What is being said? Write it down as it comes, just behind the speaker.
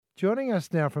Joining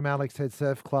us now from Alex Head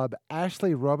Surf Club,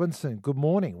 Ashley Robinson. Good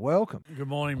morning. Welcome. Good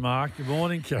morning, Mark. Good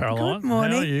morning, Caroline. Good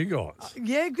morning. How are you guys?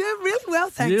 Yeah, good. Really well,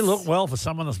 thanks. You look well for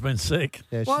someone that's been sick.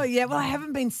 Yeah, Well, I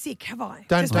haven't been sick, have I?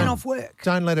 Don't- Just been don't- off work.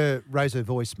 Don't let her raise her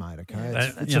voice, mate,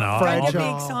 okay? It's You know, a I've- fragile...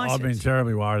 Don't be excited. I've been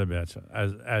terribly worried about you.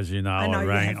 As you know, I know I you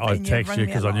rang. have I been. You've texted rung you me a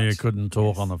because I knew you lot. couldn't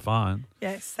talk Yes. on the phone.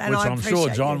 Yes, and Which I I'm sure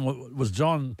appreciate John you. was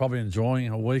John probably enjoying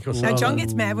a week or so. No, John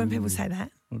gets mad when people say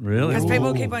that. Really? Because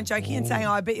people keep on joking and saying,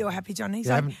 I bet you're happy, John. He's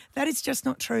You like, haven't- that is just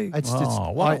not true.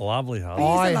 Oh, what a lovely husband. He's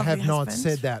a I lovely have not husband.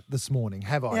 said that this morning,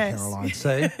 have I, Yes. Caroline?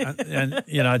 See? And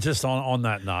you know, just on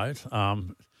that note,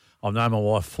 I've known my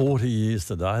wife 40 years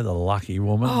today, the lucky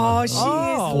woman. Oh, she is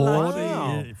 40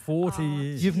 lucky. years. 40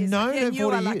 years. You've Yes, known her and you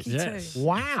 40 are years? lucky Yes. too.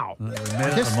 Wow. We met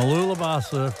at the Mooloolaba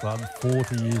Surf Club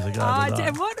 40 years ago Oh, today.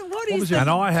 Dad, what is was that? your- And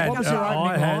I had, What was your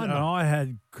opening line? I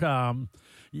had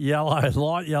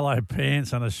light yellow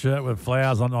pants and a shirt with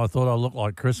flowers on. I thought I looked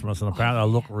like Christmas, and apparently I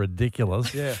looked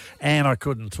ridiculous. Yeah. And I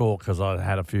couldn't talk because I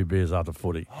had a few beers after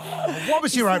footy. What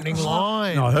was your opening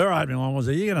line? No, her opening line was,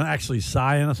 "Are you going to actually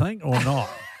say anything or not?"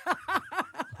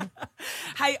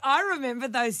 Hey, I remember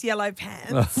those yellow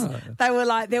pants. They were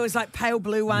like, there was like pale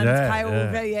blue ones, Yeah, pale,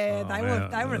 yeah. Oh, they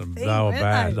man, were a thing, They were weren't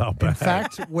bad. they? They were In bad.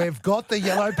 fact, we've got the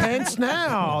yellow pants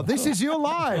now. This is your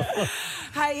life.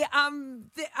 Hey,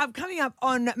 coming up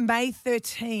on May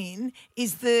 13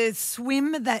 is the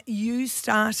swim that you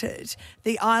started,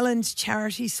 the Island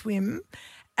Charity Swim.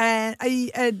 And are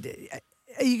you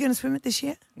going to swim it this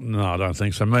year? No, I don't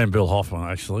think so. Me and Bill Hoffman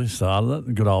actually started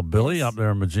it. Good old Billy up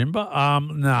there in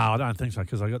Majimba. No, I don't think so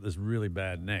because I got this really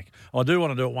bad neck. I do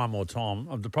want to do it one more time.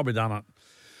 I've probably done it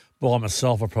by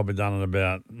myself. I've probably done it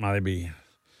about maybe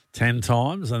 10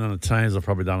 times, and then the teams I've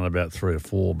probably done it about 3 or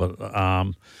 4. But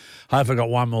hopefully I've got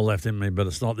one more left in me, but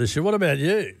it's not this year. What about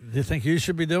you? Do you think you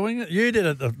should be doing it? You did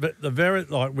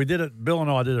it we did it. Bill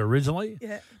and I did it originally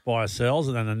by ourselves,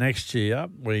 and then the next year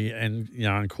we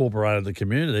incorporated the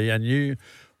community, and you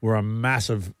were a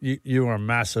massive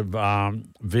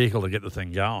vehicle to get the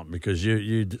thing going because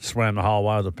you swam the whole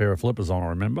way with a pair of flippers on, I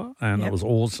remember, and it was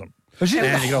awesome. But she did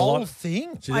And the you got a whole lot-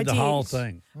 thing. She did the whole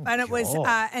thing. And it was,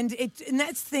 and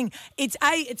that's the thing.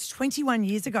 It's 21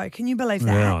 years ago. Can you believe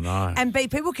that? Yeah, I know. And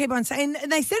people keep on saying,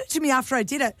 and they said it to me after I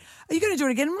did it. Are you going to do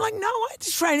it again? I'm like, no, I had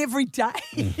to train every day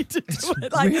to do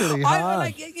it. Like, really I hard.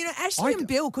 like, Ashley and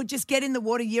Bill could just get in the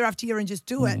water year after year and just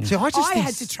do it. See, I just think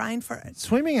had to train for it.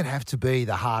 Swimming would have to be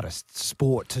the hardest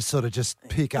sport to sort of just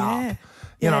pick Yeah. up.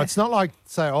 You know, Yeah. it's not like,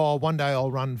 say, one day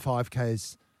I'll run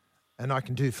 5Ks and I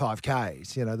can do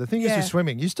 5Ks. You know, the thing is Yeah. with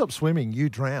swimming, you stop swimming, you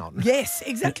drown. Yes,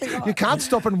 exactly right. You can't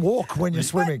stop and walk when you're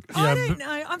swimming. I don't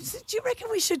know. Do you reckon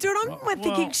we should do it? I'm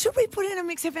thinking, should we put in a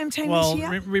Mix FM team Well, this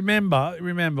year?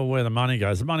 remember where the money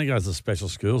goes. The money goes to special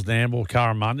schools, Nambour,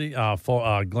 Curramundi,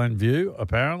 for Glenview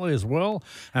apparently as well,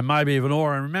 and maybe even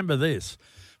Aura. And remember this.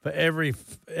 For every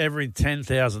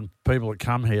 10,000 people that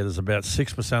come here, there's about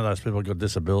 6% of those people have got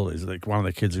disabilities. Like one of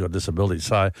the kids has got disabilities.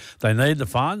 So they need the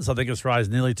funds. I think it's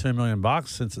raised nearly $2 million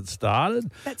since it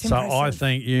started. That's so I impressive.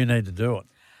 think you need to do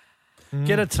it.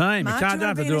 Get a team. Mark, you can't do you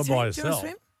have wanna to be do in it a by team? Do you wanna yourself.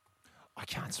 swim? I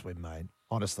can't swim, mate.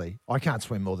 Honestly, I can't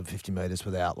swim more than 50 metres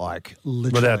without, like,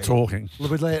 literally. Without talking.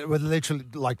 With literally,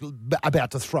 like,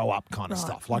 about to throw up kind of Right,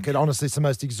 stuff. Like, it honestly is the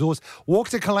most exhausting. Walk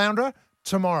to Caloundra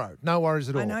tomorrow. No worries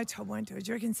at all. I know Tom won't do it.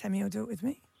 Do you reckon Sammy will do it with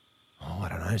me? Oh, I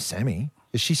don't know. Sammy.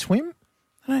 Does she swim?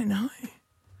 I don't know.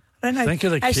 Think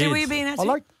of the Ashley, will kids. you be in our I team?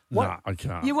 like. What? No, I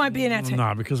can't. You won't be in our team.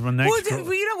 No, because my next...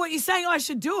 Well, you know what? You're saying I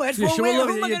should do it. You Well, should. who Look,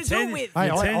 am I you're going to do it with? Hey,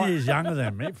 You're 10 I- years younger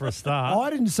than me for a start. I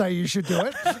didn't say you should do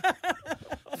it.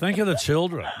 Think of the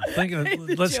children.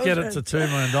 Let's get it to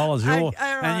 $2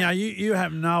 million. You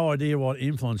have no idea what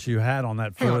influence you had on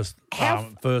that first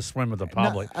swim with the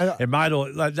public. It made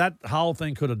that whole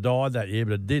thing could have died that year,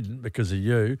 but it didn't because of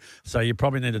you. So you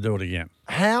probably need to do it again.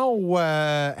 How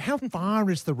far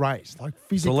is the race? Like It's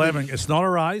physically? 11. It's not a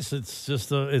race. It's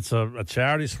just a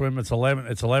charity swim. It's 11.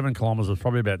 It's 11 kilometres. It's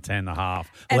probably about 10 and a half.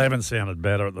 11 sounded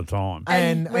better at the time.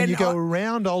 And when you go I-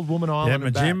 around Old Woman Yeah, Island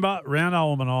and back Majimba, round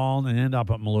Old Woman Island, and end up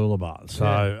at Mooloolaba.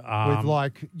 So with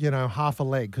like, half a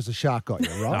leg because a shark got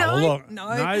you, right? No. well, look,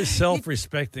 no. no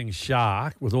self-respecting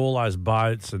shark with all those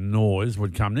boats and noise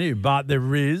would come near you, but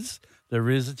there is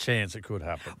a chance it could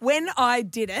happen. When I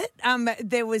did it,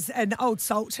 there was an old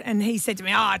salt, and he said to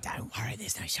me, "Oh, don't worry,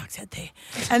 there's no sharks out there."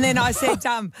 And then I said,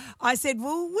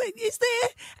 "Well, is there?"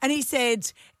 And he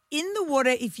said, "In the water,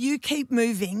 if you keep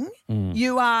moving,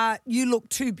 you look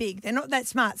too big. They're not that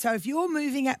smart. So if you're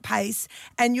moving at pace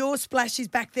and your splash is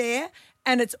back there,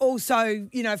 and it's also,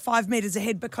 5 metres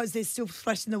ahead because there's still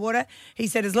splash in the water. He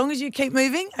said, as long as you keep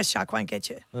moving, a shark won't get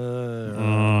you.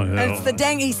 And it's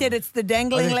he said it's the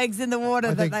dangling legs in the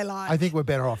water that they like. I think we're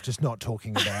better off just not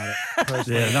talking about it.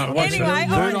 Yeah, no, Anyway, do all right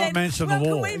not then. mention Well, the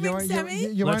can war. we ring Sammy?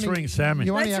 Let's ring Sammy.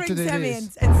 You only Let's have to ring do Sammy.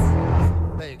 this.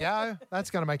 And There you go. That's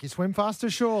going to make you swim faster,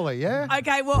 surely, yeah?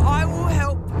 okay, well, I will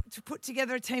help to put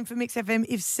together a team for Mix FM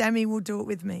if Sammy will do it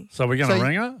with me. So we're going So to you-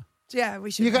 ring her? Yeah,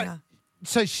 we should You ring got, her.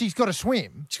 so she's got to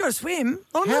swim. She's got to swim.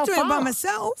 I'm How not doing it by far?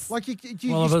 myself. Like you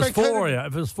Well, if it's expect her four to-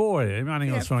 of you, you're only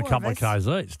going Yeah, to swim a 4 couple of of Ks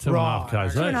each, 2.5 Ks Right,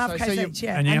 each. Two and a half So- Ks so you- each,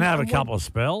 yeah. And you can have a what- couple of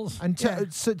spells. And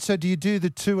so do you do the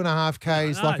 2.5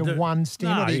 Ks like a one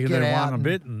stint, No, or do you you can get do out one a and-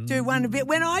 bit. And, Do one a bit.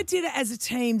 When I did it as a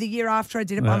team the year after I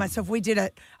did it by Yeah. myself, we did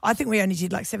it, I think we only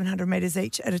did like 700 metres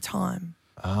each at a time.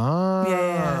 Ah,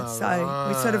 Yeah. So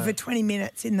we sort of for 20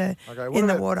 minutes in the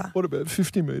the water. What about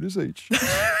 50 metres each?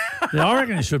 Yeah, I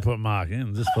reckon you should put Mark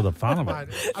in just for the fun of it.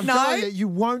 I'm No. telling you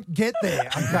won't get there,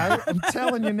 okay? I'm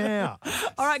telling you now.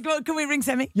 All right, can we ring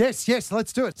Sammy? Yes,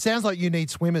 let's do it. Sounds like you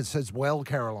need swimmers as well,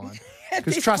 Caroline.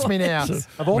 Because this trust me point. now,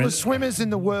 of all the swimmers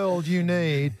in the world you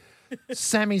need,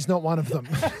 Sammy's not one of them.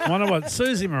 I wonder what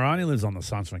Susie Moroney lives on the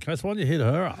Sunshine Coast. Why don't you hit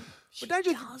her up? But don't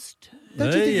you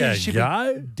There think you she'd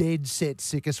go. be dead set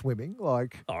sick of swimming?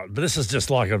 Like Oh, but this is just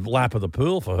like a lap of the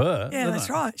pool for her. Yeah, isn't that's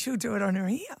it? right. She'll do it on her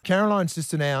ear. Caroline's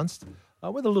just announced,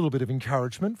 with a little bit of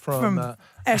encouragement from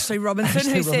Ashley Robinson,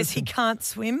 Ashley who says Robinson. he can't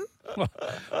swim. Well,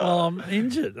 I'm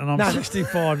injured and I'm No.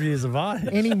 65 years of age.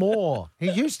 anymore.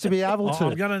 He used to be able to.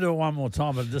 I'm going to do it one more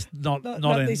time, but just not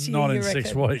this year, in you 6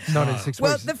 reckon? weeks. Not no. in 6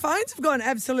 Well, weeks. the phones have gone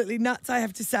absolutely nuts, I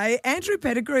have to say. Andrew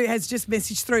Pettigrew has just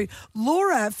messaged through.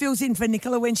 Laura fills in for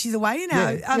Nicola when she's away now.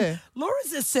 Yeah.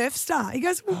 Laura's a surf star. He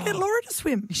goes, we'll get Laura to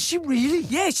swim. Is she really?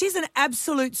 Yeah, she's an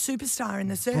absolute superstar in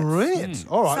the surf. Brilliant.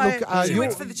 All right, So look, she you,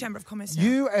 works for the Chamber of Commerce now.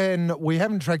 you and we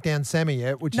haven't tracked down Sammy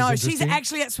yet, which No, is she's interesting.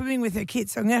 actually out swimming with her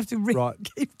kids, so I'm going to have to Right.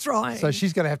 keep trying. So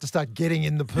she's going to have to start getting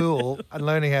in the pool and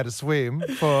learning how to swim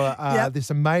for Yep.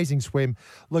 this amazing swim.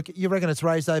 Look, you reckon it's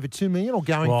raised over $2 million or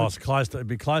going Well, for? it'd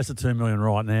be close to 2 million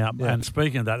right now. Yeah. And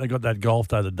speaking of that, they got that golf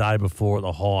day the day before at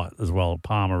the Hyatt as well, at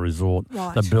Palmer Resort,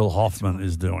 Right. that Bill Hoffman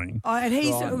is doing. Oh, and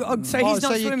he's Oh, so he's so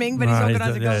not you- swimming, but No, he's he's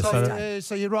organising yeah, a golf so- day.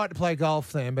 So you're right to play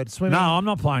golf then, but swimming. No, I'm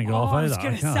not playing golf Oh, I either. was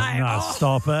gonna can't- say, no, oh.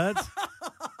 stop it.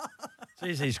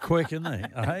 Jeez, he's quick, isn't he?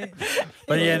 Hey?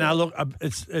 But yeah, no, look,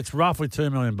 it's roughly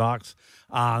 $2 million.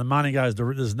 The money goes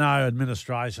there's no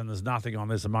administration, there's nothing on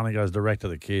this. The money goes direct to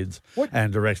the kids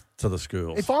and direct to the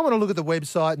schools. If I want to look at the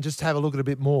website and just have a look at a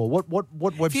bit more, what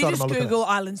website If you am just I looking Google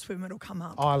Island Swim, it'll come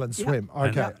up. at? Island Yep. Swim.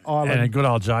 Okay. and Island. a good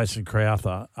old Jason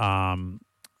Crowther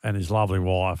and his lovely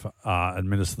wife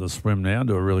administer the swim now and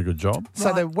do a really good job.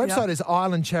 So the Right, website yep. is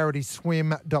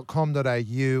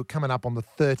islandcharityswim.com.au, coming up on the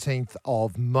 13th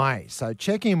of May. So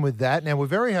check in with that. Now, we're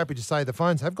very happy to say the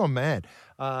phones have gone mad.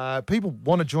 People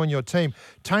want to join your team.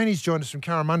 Tony's joined us from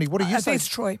Curramundi. What do you I say? think it's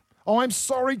Troy. Oh, I'm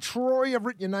sorry, Troy. I've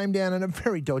written your name down in a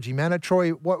very dodgy manner.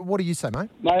 Troy, what do you say, mate?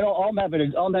 Mate, I'm happy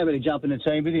to jump in the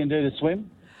team with you and do the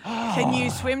swim. Can you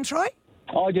swim, Troy?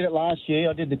 I did it last year.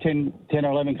 I did the 10 or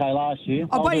 11K last year.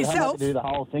 Oh, by I'm yourself? happy to do the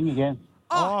whole thing again.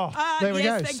 There we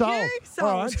yes, go. thank Sold. you. Sold.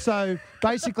 All right. So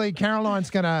basically, Caroline's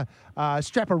going to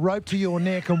strap a rope to your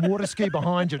neck and water ski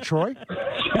behind you, Troy.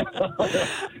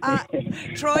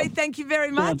 Troy, thank you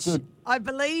very much. Sounds good. I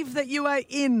believe that you are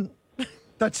in.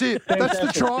 That's it. That's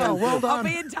the trial. Well I'll done.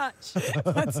 be in touch.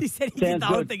 Once he said he did Sounds the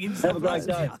whole good. thing Have himself. a great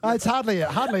day. It's hardly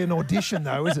an audition,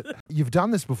 though, is it? You've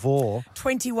done this before.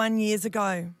 21 years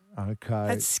ago. Okay.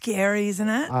 That's scary, isn't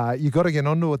it? You got to get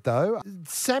onto it, though.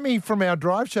 Sammy from our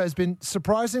drive show has been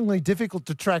surprisingly difficult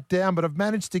to track down, but I've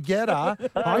managed to get her.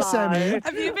 Hi, Sammy.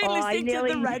 Have you been listening to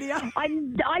the radio?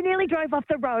 I nearly drove off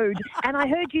the road and I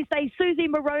heard you say Susie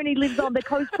Moroney lives on the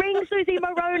coast. Bring Susie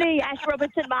Moroney, Ash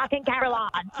Robertson, Mark and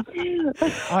Caroline.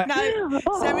 No,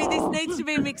 Sammy, this needs to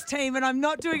be a mixed team, and I'm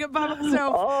not doing it by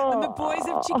myself. And the boys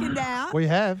have chickened out. We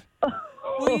have.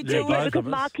 Will you do Yeah, it? both Because of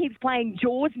us. Mark keeps playing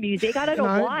Jaws music. I don't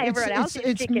know why everyone else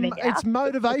is chickening out. it's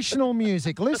motivational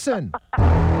music. Listen.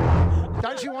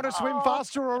 Don't you want to swim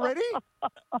faster already?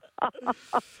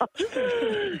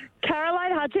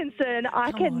 Caroline Hutchinson,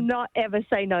 I cannot ever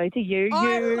say no to you.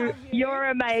 I love you. You're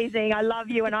amazing. I love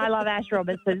you and I love Ash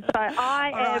Robertson. So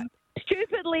I am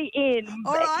stupidly in.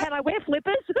 All right. Can I wear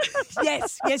flippers?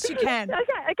 Yes, you can.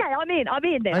 Okay, I'm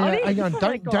in there. Hang I'm on, in. hang on. Oh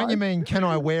my Don't you God. mean, can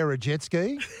I wear a jet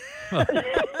ski?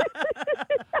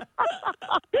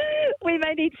 We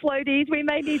may need floaties. We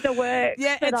may need the work.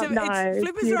 Yeah, but it's no,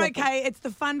 flippers beautiful. are okay. It's the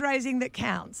fundraising that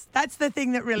counts. That's the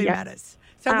thing that really Yeah. matters.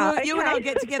 So you and I'll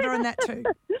get together on that too.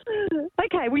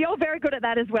 Okay, well, you're very good at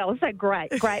that as well. So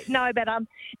great. No, but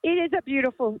it is a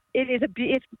beautiful.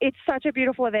 It's such a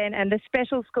beautiful event, and the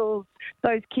special schools,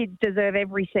 those kids deserve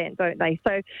every cent, don't they?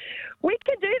 So we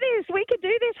can do this. We can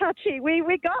do this, Hutchie.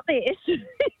 We got this.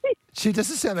 She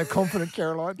doesn't sound that confident,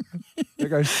 Caroline. There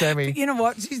goes Sammy. You know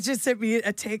what? She's just sent me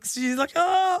a text. She's like,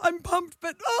 "Oh, I'm pumped,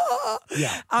 but oh."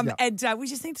 Yeah. And we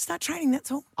just need to start training.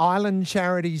 That's all.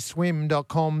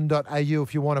 islandcharityswim.com.au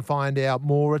if you want to find out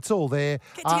more. It's all there.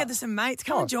 Get together some mates.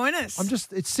 Come and join us.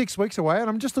 It's 6 weeks away, and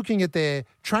I'm just looking at their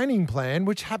training plan,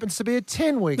 which happens to be a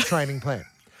 10-week training plan.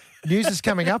 News is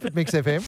coming up at Mix FM.